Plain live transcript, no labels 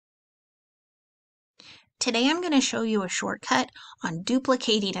Today I'm going to show you a shortcut on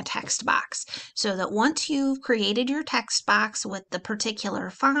duplicating a text box so that once you've created your text box with the particular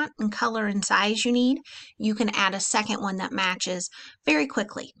font and color and size you need, you can add a second one that matches very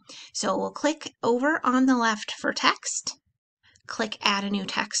quickly. So we'll click over on the left for text, click add a new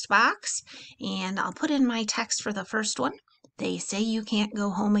text box, and I'll put in my text for the first one. They say you can't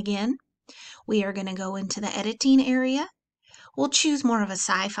go home again. We are going to go into the editing area. We'll choose more of a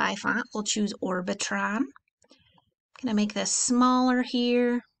sci-fi font. We'll choose Orbitron. I'm going to make this smaller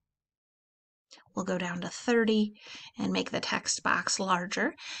here. We'll go down to 30 and make the text box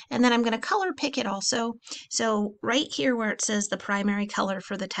larger. And then I'm going to color pick it also. So right here where it says the primary color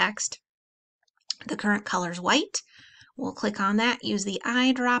for the text, the current color is white. We'll click on that, use the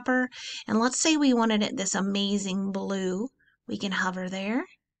eyedropper, and let's say we wanted it this amazing blue. We can hover there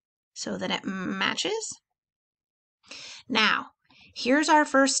so that it matches. Now, here's our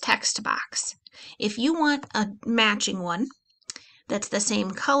first text box. If you want a matching one that's the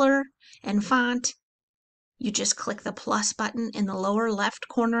same color and font, you just click the plus button in the lower left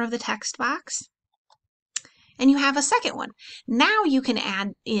corner of the text box, and you have a second one. Now you can add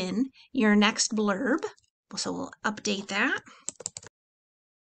in your next blurb. So we'll update that.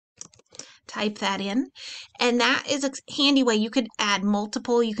 Type that in, and that is a handy way. You could add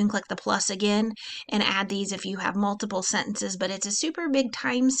multiple. You can click the plus again and add these if you have multiple sentences, but it's a super big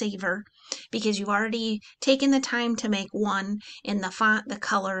time saver because you've already taken the time to make one in the font, the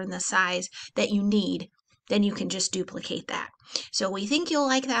color, and the size that you need. Then you can just duplicate that. So we think you'll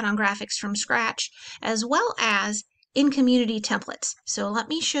like that on Graphics from Scratch as well as in Community Templates. So let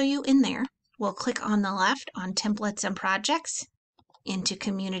me show you in there. We'll click on the left on Templates and Projects, into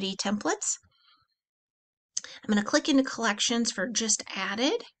Community Templates. I'm going to click into Collections for Just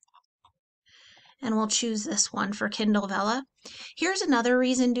Added, and we'll choose this one for Kindle Vella. Here's another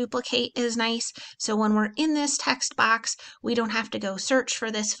reason duplicate is nice. So when we're in this text box, we don't have to go search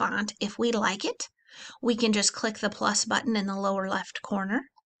for this font. If we like it, we can just click the plus button in the lower left corner,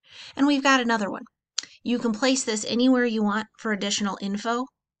 and we've got another one. You can place this anywhere you want for additional info,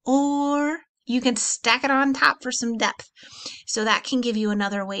 or you can stack it on top for some depth. So that can give you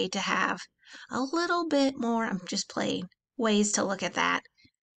another way to have a little bit more, I'm just playing, ways to look at that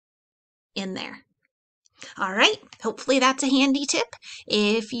in there. All right, hopefully that's a handy tip.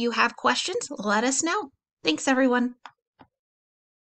 If you have questions, let us know. Thanks, everyone.